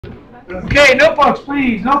Okay, notebooks,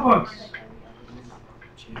 please, notebooks.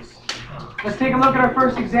 Let's take a look at our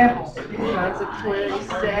first example.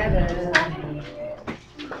 C27.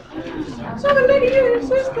 So the linear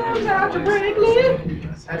system's algebraically.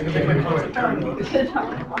 Want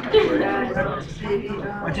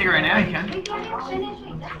to take it right now? You can.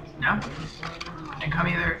 No? And come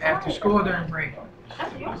either after school or during break.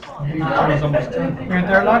 You're in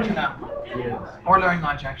third lunch or no? Or during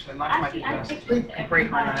lunch, actually. Lunch might be best. And break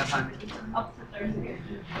might not have time.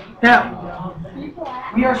 Now,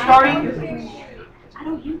 we are starting.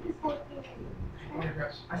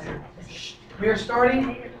 We are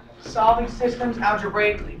starting solving systems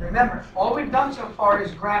algebraically. Remember, all we've done so far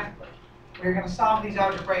is graphically. We're going to solve these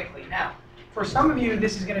algebraically. Now, for some of you,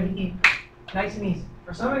 this is going to be nice and easy.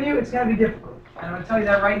 For some of you, it's going to be difficult. And I'm going to tell you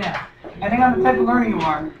that right now. Depending on the type of learner you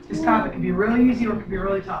are, this topic can be really easy or it can be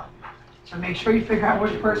really tough. So make sure you figure out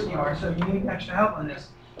which person you are. So if you need extra help on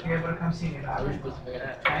this, you're able to come see me about it.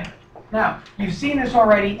 Okay? Now, you've seen this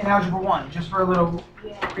already in Algebra 1, just for a little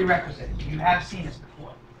prerequisite. You have seen this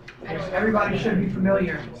before. Everybody should be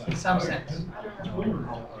familiar in some sense.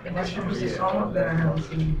 Unless you're just someone that I haven't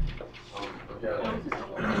seen.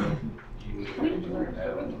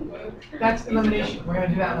 That's elimination. We're going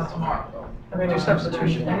to do that until tomorrow. We're going to do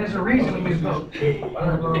substitution. And there's a reason we use both.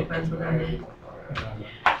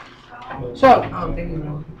 So,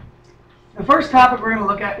 the first topic we're going to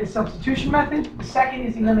look at is substitution method. The second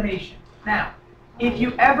is elimination. Now, if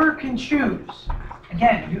you ever can choose,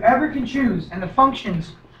 again, if you ever can choose, and the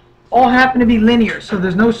functions all happen to be linear, so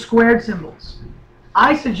there's no squared symbols,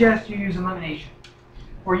 I suggest you use elimination.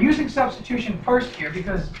 We're using substitution first here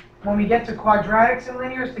because when we get to quadratics and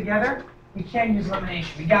linears together, we can't use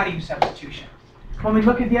elimination. We got to use substitution. When we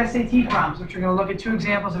look at the SAT problems, which we're going to look at 2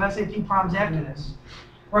 examples of SAT problems after this,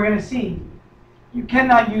 we're going to see you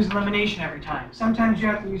cannot use elimination every time. Sometimes you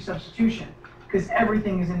have to use substitution because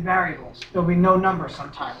everything is in variables. There'll be no number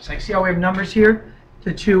sometimes. Like, see how we have numbers here?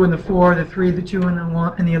 The 2 and the 4, the 3, the 2 and the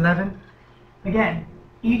 1 and the 11. Again,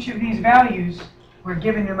 each of these values we're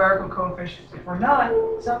given numerical coefficients. If we're not,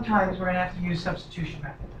 sometimes we're going to have to use substitution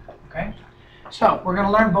method. Okay? So we're going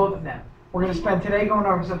to learn both of them. We're going to spend today going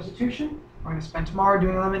over substitution. We're going to spend tomorrow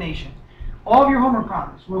doing elimination. All of your homework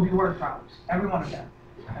problems will be word problems, every one of them.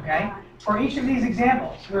 Okay? For each of these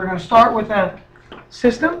examples, we're going to start with a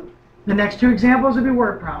system. The next 2 examples will be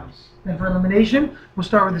word problems. Then for elimination, we'll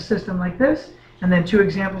start with a system like this, and then 2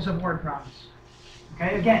 examples of word problems.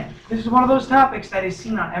 Okay? Again, this is one of those topics that is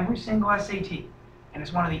seen on every single SAT, and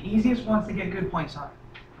it's one of the easiest ones to get good points on.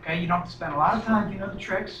 Okay? You don't have to spend a lot of time if you know the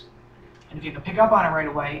tricks, and if you can pick up on it right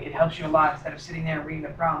away, it helps you a lot instead of sitting there and reading the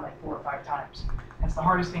problem like 4 or 5 times. That's the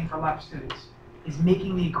hardest thing for a lot of students, is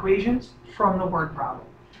making the equations from the word problem.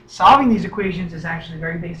 Solving these equations is actually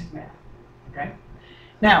very basic math. Okay?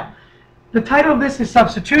 Now, the title of this is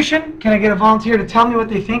substitution. Can I get a volunteer to tell me what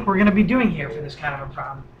they think we're going to be doing here for this kind of a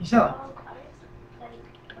problem? Isela.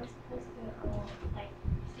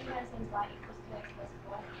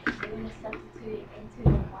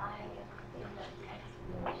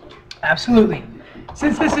 Absolutely.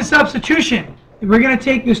 Since this is substitution, we're going to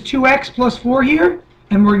take this 2x plus 4 here,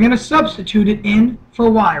 and we're going to substitute it in for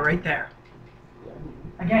y right there.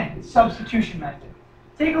 Again, it's substitution method.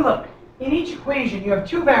 Take a look. In each equation, you have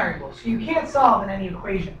 2 variables, so you can't solve in any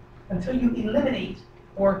equation until you eliminate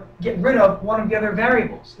or get rid of one of the other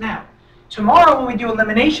variables. Now, tomorrow when we do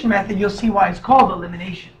elimination method, you'll see why it's called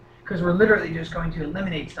elimination, because we're literally just going to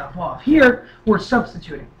eliminate stuff off. Here, we're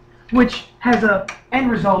substituting, which has an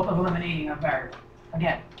end result of eliminating a variable.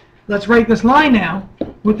 Again, let's write this line now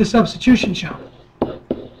with the substitution shown.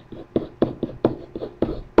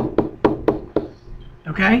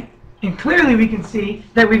 Okay? And clearly we can see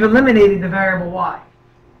that we've eliminated the variable y.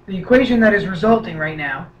 The equation that is resulting right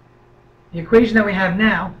now, the equation that we have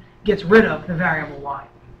now, gets rid of the variable y.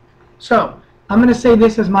 So, I'm going to say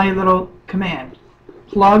this as my little command.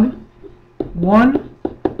 Plug 1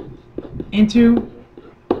 into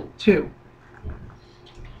 2.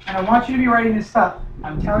 And I want you to be writing this stuff.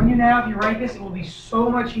 I'm telling you now, if you write this, it will be so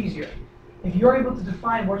much easier. If you're able to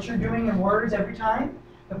define what you're doing in words every time,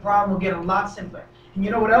 the problem will get a lot simpler. And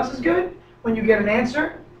you know what else is good? When you get an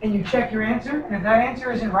answer, and you check your answer, and if that answer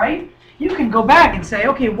isn't right, you can go back and say,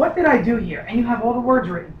 okay, what did I do here? And you have all the words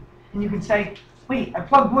written. And you can say, wait, I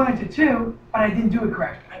plugged 1 into 2, but I didn't do it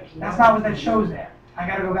correctly. That's not what that shows there. I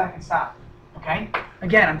got to go back and stop. Okay?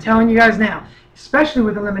 Again, I'm telling you guys now, especially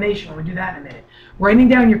with elimination, we'll do that in a minute. Writing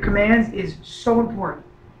down your commands is so important.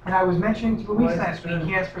 And I was mentioning to Luis last week,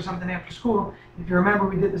 he asked for something after school. If you remember,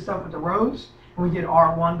 we did the stuff with the rows, and we did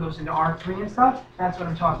R1 goes into R3 and stuff. That's what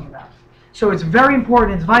I'm talking about. So it's very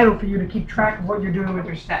important, it's vital for you to keep track of what you're doing with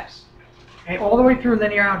your steps. Okay, all the way through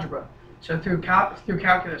linear algebra. So through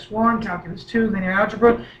calculus 1, calculus 2, linear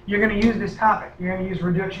algebra, you're going to use this topic. You're going to use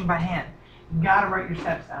reduction by hand. You've got to write your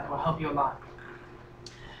steps down. It will help you a lot.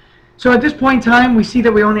 So at this point in time, we see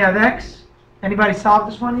that we only have x. Anybody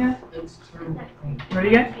solved this one yet? It's 10. What do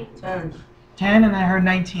you get? 10. 10, and then I heard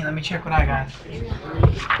 19. Let me check what I got.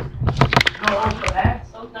 No, for x.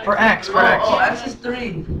 For x, for x. Oh, x is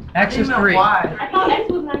 3. X is 3. Y. I thought X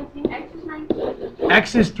was 19. X was 19.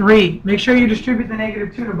 X is 3. Make sure you distribute the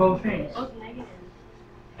 -2 to both things. Oh, it's negative.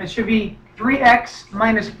 It should be 3x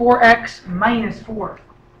minus 4x minus 4.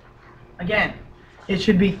 Again, it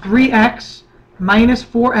should be 3x minus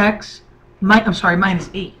 4x, I'm sorry, minus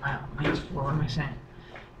 8. Wow, minus 4, what am I saying?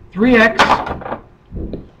 3x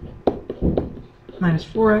minus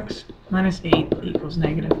 4x minus 8 equals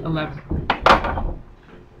 -11.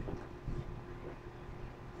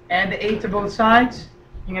 Add the 8 to both sides.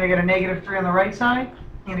 You're going to get a -3 on the right side.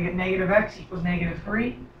 You're going to get negative x equals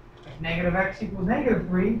 -3. If negative x equals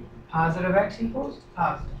 -3, positive x equals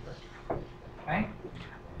positive 3. Okay?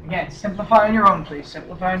 Again, simplify on your own, please.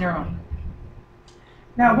 Simplify on your own.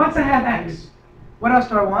 Now, once I have x, what else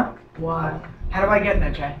do I want? Y. How do I get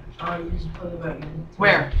that, Jay? You just put it back in.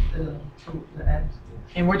 Where? The x.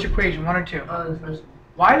 In which equation? 1 or 2? The first one.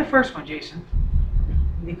 Why the first one, Jason?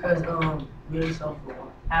 Because, we already solved for y.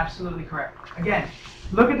 Absolutely correct. Again,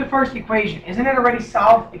 look at the first equation. Isn't it already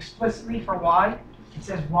solved explicitly for y? It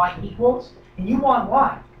says y equals, and you want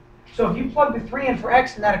y. So if you plug the 3 in for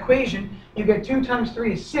x in that equation, you get 2 times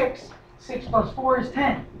 3 is 6. 6 plus 4 is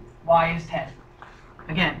 10. Y is 10.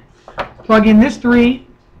 Again, plug in this 3,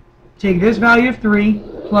 take this value of 3,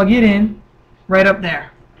 plug it in right up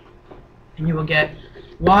there. And you will get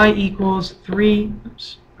y equals 3.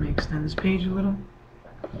 Oops, let me extend this page a little.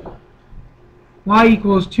 Y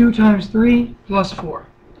equals 2 times 3 plus 4.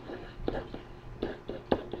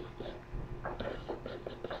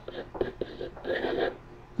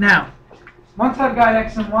 Now, once I've got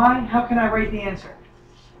x and y, how can I write the answer?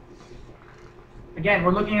 Again,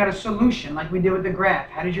 we're looking at a solution like we did with the graph.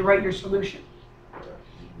 How did you write your solution?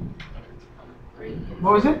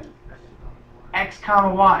 What was it? X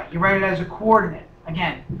comma y. You write it as a coordinate.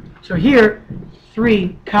 Again, so here,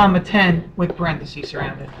 3 comma 10 with parentheses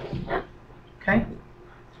around it. Okay?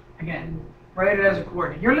 Again, write it as a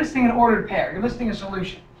coordinate. You're listing an ordered pair. You're listing a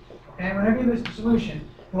solution. Okay? Whenever you list a solution,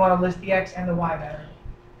 you want to list the x and the y variable.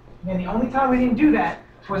 Again, the only time we didn't do that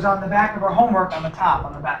was on the back of our homework on the top,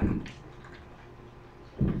 on the back.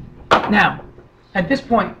 Now, at this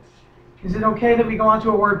point, is it okay that we go on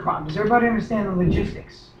to a word problem? Does everybody understand the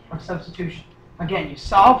logistics of substitution? Again, you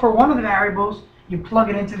solve for one of the variables, you plug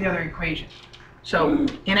it into the other equation. So,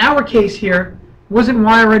 in our case here, wasn't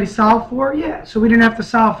y already solved for? Yeah, so we didn't have to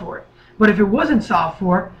solve for it. But if it wasn't solved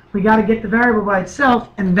for, we got to get the variable by itself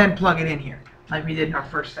and then plug it in here, like we did in our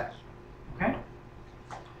first step. Okay?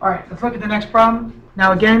 All right, let's look at the next problem.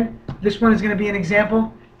 Now again, this one is going to be an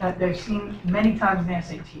example that they've seen many times in the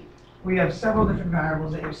SAT. We have several different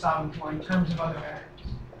variables that you're solving for in terms of other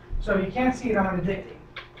variables. So if you can't see it, I'm going to dictate.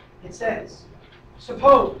 It says,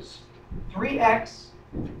 suppose 3x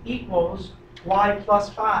equals y plus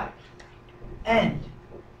 5 and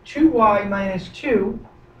 2y minus 2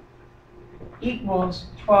 equals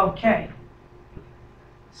 12k.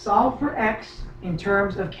 Solve for x in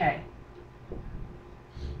terms of k.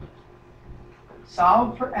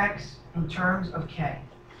 Solve for x in terms of k.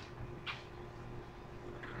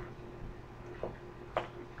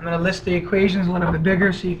 I'm going to list the equations a little bit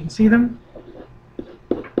bigger so you can see them.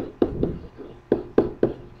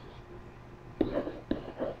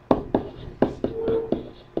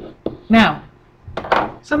 Now,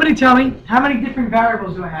 somebody tell me, how many different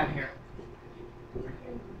variables do I have here?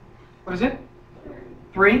 What is it?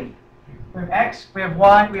 3. We have x, we have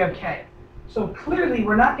y, we have k. So clearly,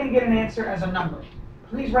 we're not going to get an answer as a number.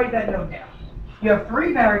 Please write that note down. You have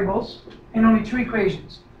 3 variables and only 2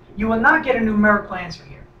 equations. You will not get a numerical answer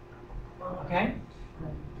here. Okay?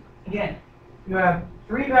 Again, you have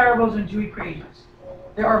 3 variables and 2 equations.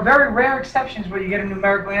 There are very rare exceptions where you get a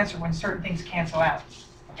numerical answer when certain things cancel out.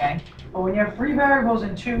 Okay? But when you have 3 variables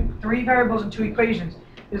and 2 equations,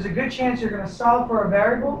 there's a good chance you're going to solve for a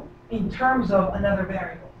variable in terms of another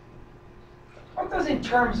variable. What does in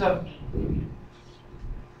terms of mean?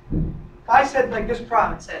 If I said like this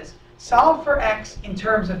problem, it says, solve for x in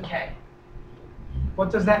terms of k. What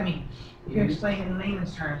does that mean? You can explain in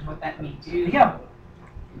layman's terms what that means. Here you go.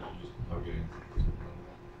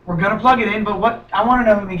 We're going to plug it in, but what I want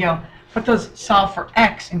to know, Miguel, what does solve for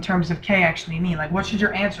x in terms of k actually mean? Like, what should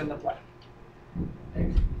your answer look like?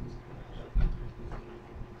 We're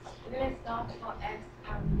going to solve for x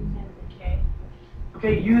using the k.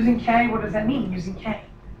 Okay, using k, what does that mean, using k?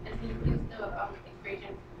 And so you use the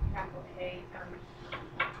equation half of k.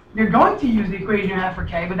 You're going to use the equation you have for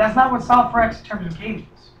k, but that's not what solve for x in terms of k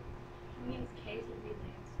means. It means k is going to be the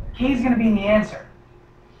answer. K is going to be in the answer.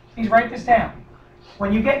 Please write this down.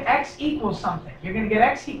 When you get x equals something, you're going to get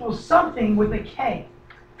x equals something with a k.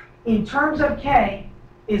 In terms of k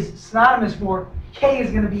is synonymous for k is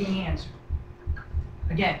going to be in the answer.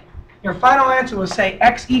 Again, your final answer will say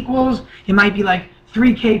x equals, it might be like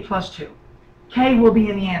 3k plus 2. K will be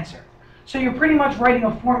in the answer. So you're pretty much writing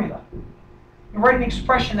a formula. You're writing an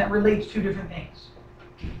expression that relates two different things.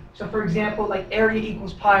 So for example, like area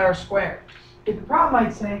equals pi r squared. If the problem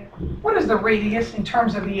might say, what is the radius in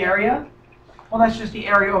terms of the area? Well, that's just the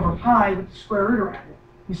area over pi with the square root around it.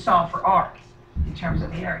 You solve for r in terms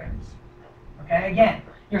of the area. Okay, again,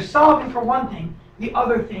 you're solving for one thing, the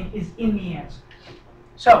other thing is in the answer.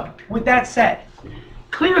 So, with that said,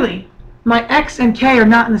 clearly, my x and k are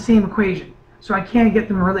not in the same equation, so I can't get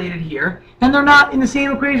them related here, and they're not in the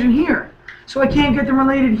same equation here, so I can't get them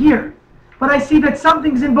related here. But I see that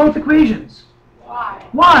something's in both equations. Why?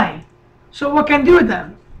 Why? So what can I do with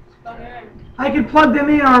them? Okay. I can plug them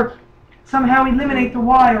in or somehow eliminate the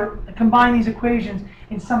y or combine these equations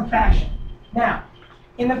in some fashion. Now,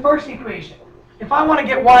 in the first equation, if I want to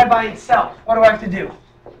get y by itself, what do I have to do?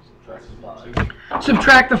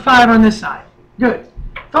 Subtract the 5 on this side. Good.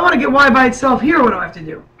 If I want to get y by itself here, what do I have to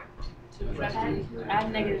do?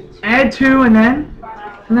 Add negative 2. Add 2 and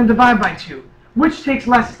then divide by 2. Which takes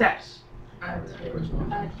less steps? The first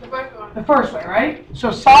one. The first way, right?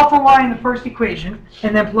 So solve for y in the first equation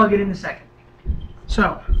and then plug it in the second.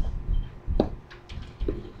 So,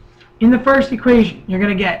 in the first equation, you're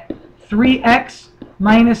going to get 3x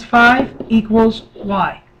minus 5 equals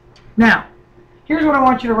y. Now, here's what I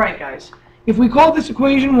want you to write, guys. If we call this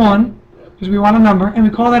equation 1, because we want a number, and we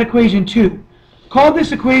call that equation 2, call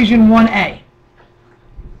this equation 1a,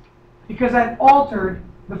 because I've altered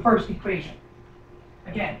the first equation.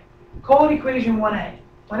 Again, call it equation 1a.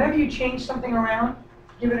 Whenever you change something around,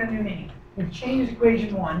 give it a new name. You've changed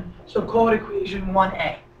equation 1, so call it equation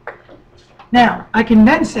 1a. Now, I can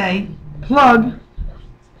then say, plug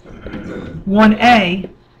 1a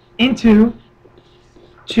into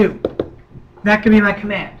 2. That could be my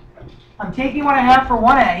command. I'm taking what I have for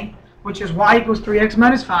 1a, which is y equals 3x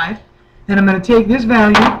minus 5, and I'm going to take this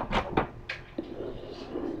value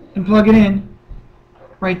and plug it in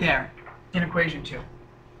right there in equation 2.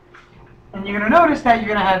 And you're going to notice that you're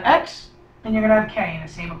going to have x and you're going to have k in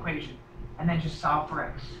the same equation, and then just solve for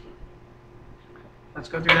x. Let's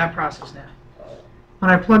go through that process now.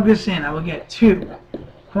 When I plug this in, I will get 2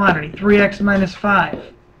 quantity 3x minus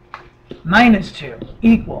 5 minus 2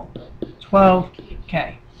 equal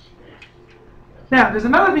 12k. Now, there's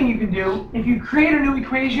another thing you can do. If you create a new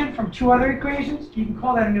equation from two other equations, you can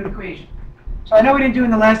call that a new equation. So I know we didn't do it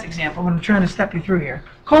in the last example, but I'm trying to step you through here.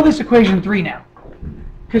 Call this equation 3 now.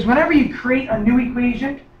 Because whenever you create a new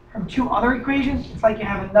equation from two other equations, it's like you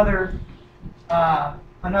have another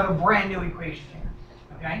brand new equation here.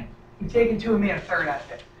 Okay? You've taken 2 and made a third out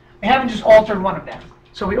of it. We haven't just altered one of them.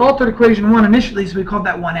 So we altered equation 1 initially, so we called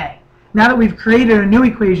that 1a. Now that we've created a new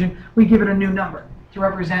equation, we give it a new number to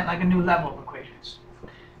represent like a new level of equations.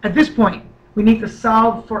 At this point, we need to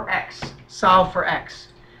solve for x. Solve for x.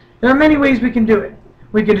 There are many ways we can do it.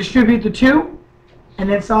 We could distribute the 2 and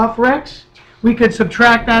then solve for x. We could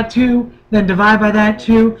subtract that 2, then divide by that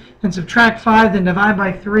 2, then subtract 5, then divide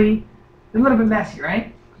by 3. It's a little bit messy,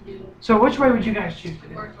 right? So which way would you guys choose to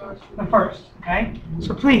do? The first, okay?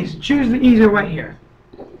 So please, choose the easier way here.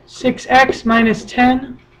 6x minus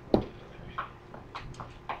 10.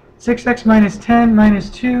 6x minus 10 minus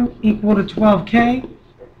 2 equal to 12k.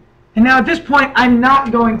 And now at this point, I'm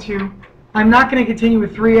not going to continue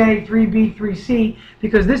with 3a, 3b, 3c,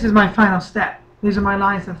 because this is my final step. These are my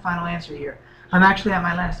lines to the final answer here. I'm actually at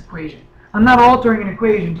my last equation. I'm not altering an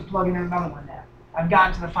equation to plug in another one now. I've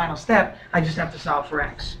gotten to the final step. I just have to solve for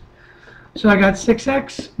x. So I got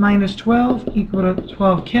 6x minus 12 equal to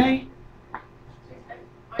 12k.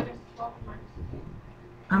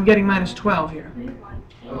 I'm getting minus 12 here.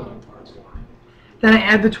 Then I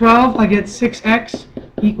add the 12. I get 6x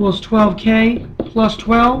equals 12k plus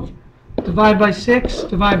 12. Divide by 6.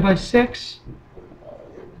 Divide by 6.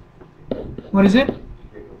 What is it?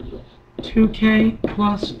 2k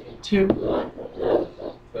plus 2.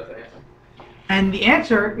 And the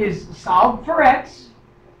answer is solve for x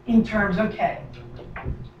in terms of k.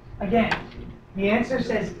 Again, the answer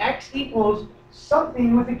says x equals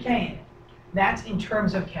something with a k in it. That's in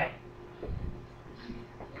terms of k.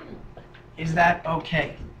 Is that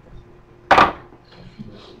okay?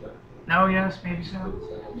 No, yes, maybe so?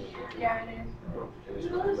 Yeah, it is.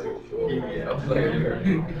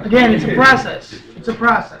 Again, it's a process. It's a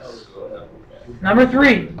process. Number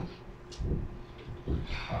 3.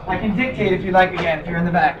 I can dictate if you like again, if you're in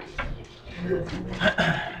the back.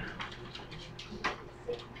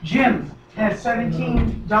 Jim has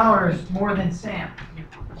 $17 more than Sam.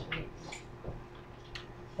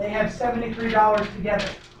 They have $73 together.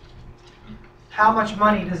 How much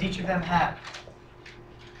money does each of them have?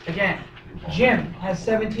 Again, Jim has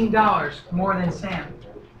 $17 more than Sam.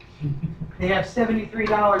 They have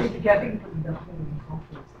 $73 together.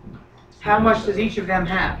 How much does each of them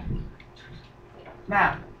have?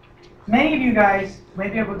 Now, many of you guys may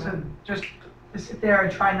be able to just sit there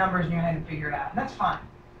and try numbers in your head and figure it out. And that's fine.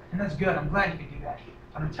 And that's good. I'm glad you can do that.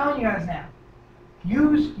 But I'm telling you guys now,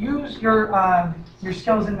 use your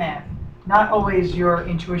skills in math, not always your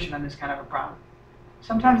intuition on this kind of a problem.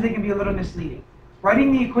 Sometimes they can be a little misleading.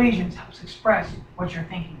 Writing the equations helps express what you're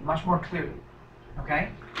thinking much more clearly. Okay?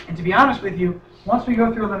 And to be honest with you, once we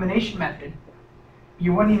go through elimination method,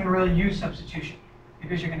 you wouldn't even really use substitution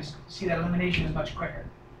because you're going to see that elimination is much quicker.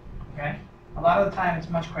 Okay? A lot of the time it's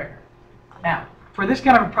much quicker. Now, for this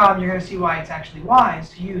kind of a problem, you're going to see why it's actually wise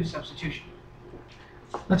to use substitution.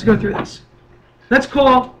 Let's go through this. Let's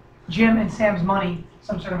call Jim and Sam's money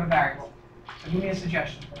some sort of a variable. So give me a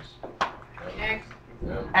suggestion, please. X.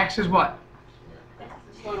 X is what?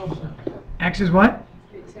 Total. X is what?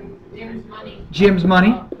 Jim's money. Jim's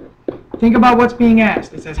money. Think about what's being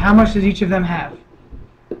asked. It says, how much does each of them have?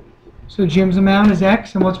 So Jim's amount is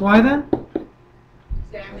X, and what's Y then?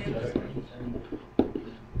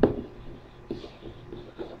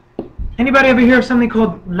 Anybody ever hear of something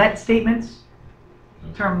called let statements?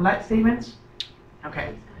 The term let statements?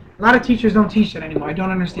 Okay. A lot of teachers don't teach that anymore. I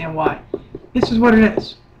don't understand why. This is what it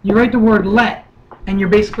is. You write the word let, and you're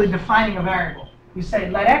basically defining a variable. You say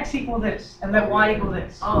let X equal this, and let Y equal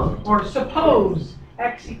this. Or suppose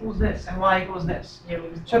X equals this, and Y equals this.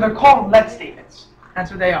 So they're called let statements.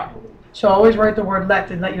 That's what they are. So always write the word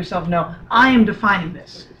let and let yourself know, I am defining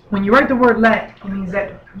this. When you write the word let, it means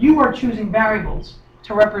that you are choosing variables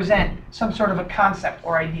to represent some sort of a concept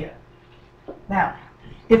or idea. Now,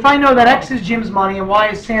 if I know that X is Jim's money and Y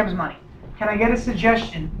is Sam's money, can I get a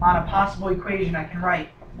suggestion on a possible equation I can write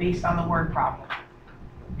based on the word problem?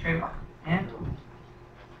 Trayvon? And?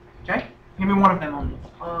 Okay? Give me one of them only.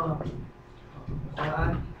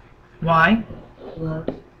 Y Y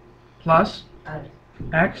plus X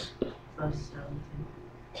X plus 17.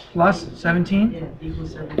 plus 17 Yeah,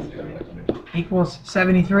 equals 73. equals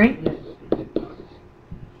 73. Yeah.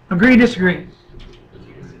 Agree, disagree?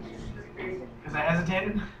 Because I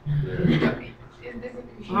hesitated?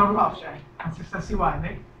 It's a little rough, Jay. Let's see why,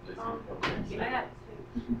 Nick.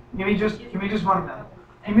 Give me just one of them.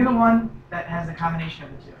 Give me the one that has a combination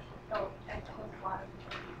of the two.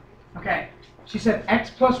 Okay. She said X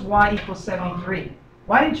plus Y equals 73.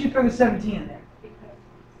 Why didn't you throw the 17 in there?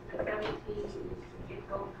 Because 17 is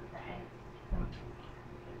goes with the X.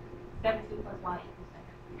 17 plus Y equals X.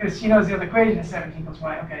 Because she knows the other equation is 17 plus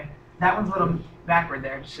Y. Okay. That one's a little backward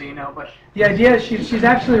there, just so you know. But the idea is she's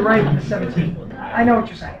actually right with the 17. I know what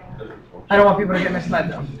you're saying. I don't want people to get misled,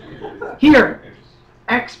 though. Here,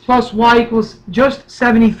 X plus Y equals just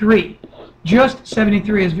 73. Just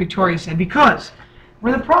 73, as Victoria said. Because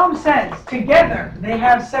where the problem says, together, they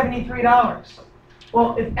have $73.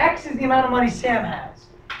 Well, if X is the amount of money Sam has,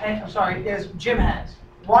 and I'm sorry, is Jim has,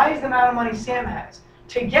 Y is the amount of money Sam has,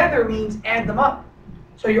 together means add them up.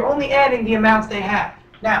 So you're only adding the amounts they have.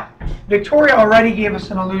 Now, Victoria already gave us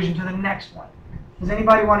an allusion to the next one. Does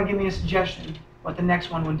anybody want to give me a suggestion what the next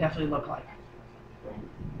one would definitely look like?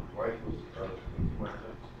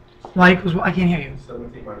 Y equals, I can't hear you.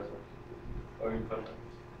 17 minus 1.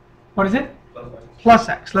 What is it? Plus X. Plus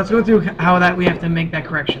X. Let's go through how that we have to make that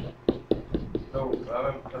correction. No,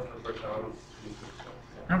 that's the first time.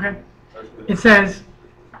 Okay. It says,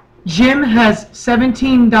 Jim has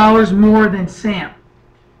 $17 more than Sam.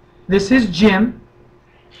 This is Jim.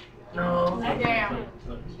 No. Damn.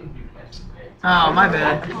 Oh, my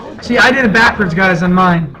bad. See, I did it backwards, guys, on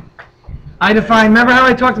mine. I defined, remember how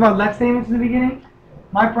I talked about let statements in the beginning?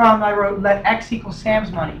 My problem, I wrote let X equals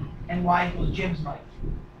Sam's money and Y equals Jim's money.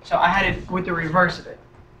 So I had it with the reverse of it.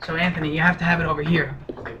 So Anthony, you have to have it over here.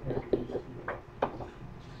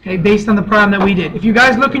 Okay, based on the problem that we did. If you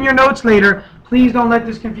guys look in your notes later, please don't let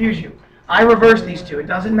this confuse you. I reversed these two. It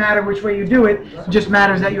doesn't matter which way you do it. It just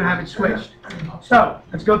matters that you have it switched. So,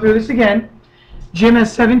 let's go through this again. Jim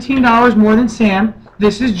has $17 more than Sam.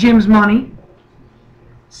 This is Jim's money.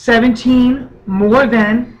 17 more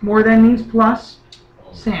than means plus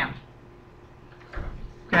Sam.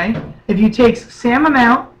 Okay? If you take Sam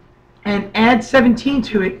amount and add 17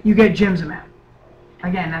 to it, you get Jim's amount.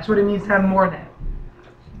 Again, that's what it means to have more than.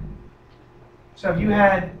 So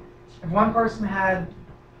if one person had,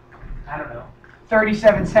 I don't know,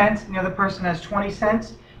 37 cents and the other person has 20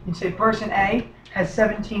 cents, you'd say person A has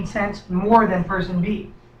 17 cents more than person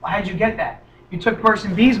B. Well, how'd you get that? You took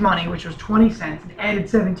person B's money, which was 20 cents, and added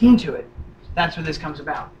 17 to it. That's what this comes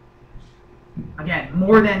about. Again,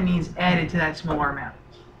 more than means added to that smaller amount.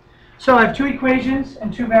 So I have two equations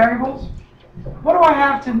and two variables. What do I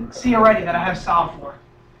have to see already that I have solved for?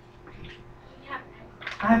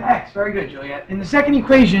 I have x. Very good, Juliet. In the second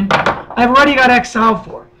equation, I've already got x solved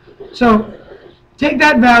for. So take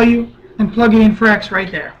that value and plug it in for x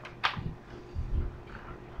right there.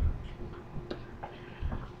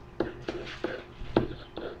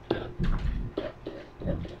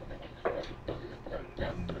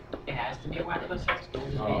 It has to be y plus x. It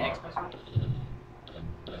can be x plus y.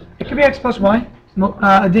 It could be x plus y.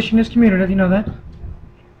 Addition is commutative, you know that.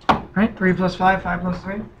 Right? 3 plus 5, 5 plus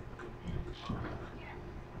 3.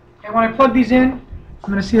 And when I plug these in, I'm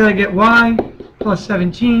going to see that I get y plus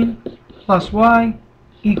 17 plus y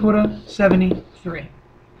equal to 73.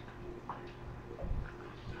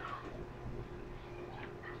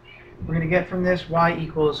 We're going to get from this y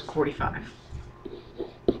equals 45.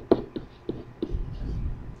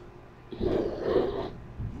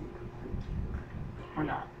 Or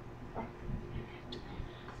not.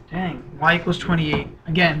 Dang, y equals 28.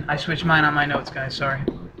 Again, I switched mine on my notes, guys, sorry.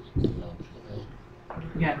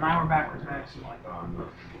 Again, mine were backwards, X and Y.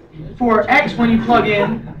 For x, when you plug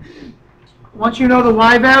in, once you know the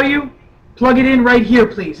y value, plug it in right here,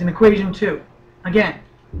 please, in equation 2. Again,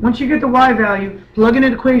 once you get the y value, plug in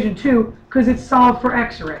equation 2, because it's solved for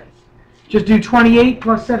x already. Just do 28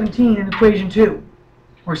 plus 17 in equation 2,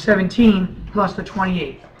 or 17 plus the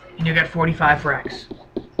 28, and you'll get 45 for x.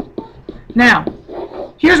 Now,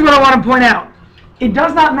 here's what I want to point out. It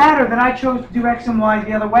does not matter that I chose to do x and y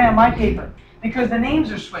the other way on my paper, because the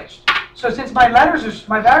names are switched. So since my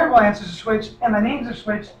variable answers are switched and my names are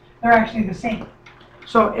switched, they're actually the same.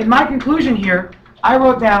 So in my conclusion here, I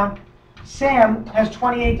wrote down Sam has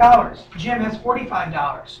 $28, Jim has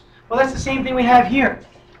 $45. Well, that's the same thing we have here.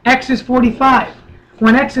 X is 45.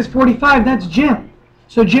 When X is 45, that's Jim.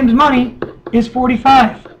 So Jim's money is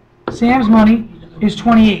 45. Sam's money is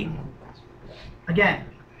 28. Again,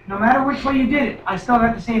 no matter which way you did it, I still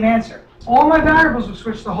got the same answer. All my variables were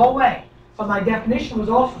switched the whole way, but my definition was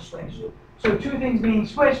also switched. So two things being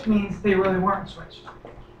switched means they really weren't switched.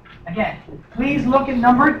 Again, please look at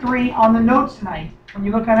number 3 on the notes tonight when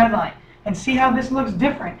you look at headline and see how this looks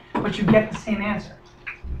different, but you get the same answer.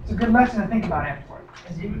 It's a good lesson to think about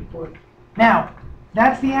afterward. Now,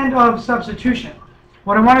 that's the end of substitution.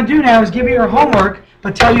 What I want to do now is give you your homework,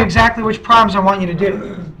 but tell you exactly which problems I want you to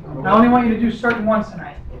do. I only want you to do certain ones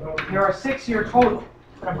tonight. There are 6 here total,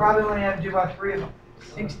 but I probably only have to do about 3 of them.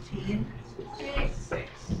 16? 6.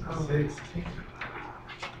 Oh. 6.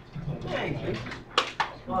 Hey,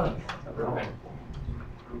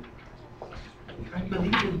 I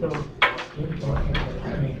believe it though.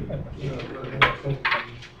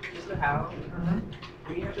 This is how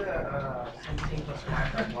we have the 17 plus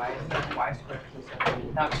y is that y squared plus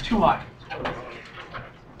 17. Now it's 2y.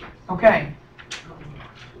 Okay.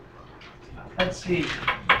 Let's see.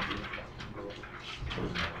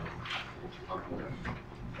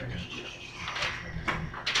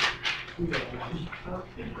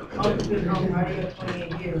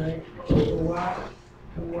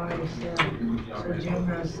 So Jim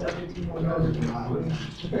has 17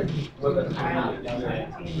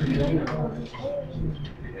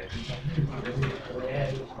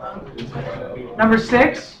 Number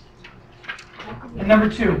 6 and number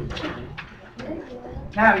 2.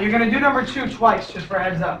 Now you're going to do number 2 twice, just for a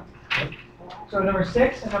heads up. So number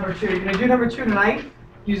 6 and number 2. You're going to do number 2 tonight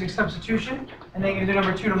using substitution, and then you're going to do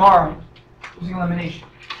number 2 tomorrow using elimination.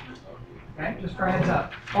 Okay, just for a heads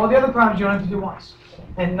up. All the other problems you don't have to do once.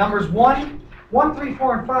 And numbers 1, 3,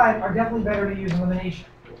 4, and 5 are definitely better to use elimination.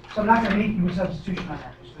 So I'm not going to make you do substitution on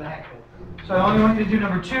that, just for the heck of it. So I only want you to do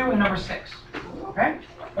number 2 and number 6. Okay?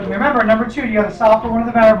 But remember, number 2, you got to solve for one of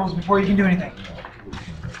the variables before you can do anything.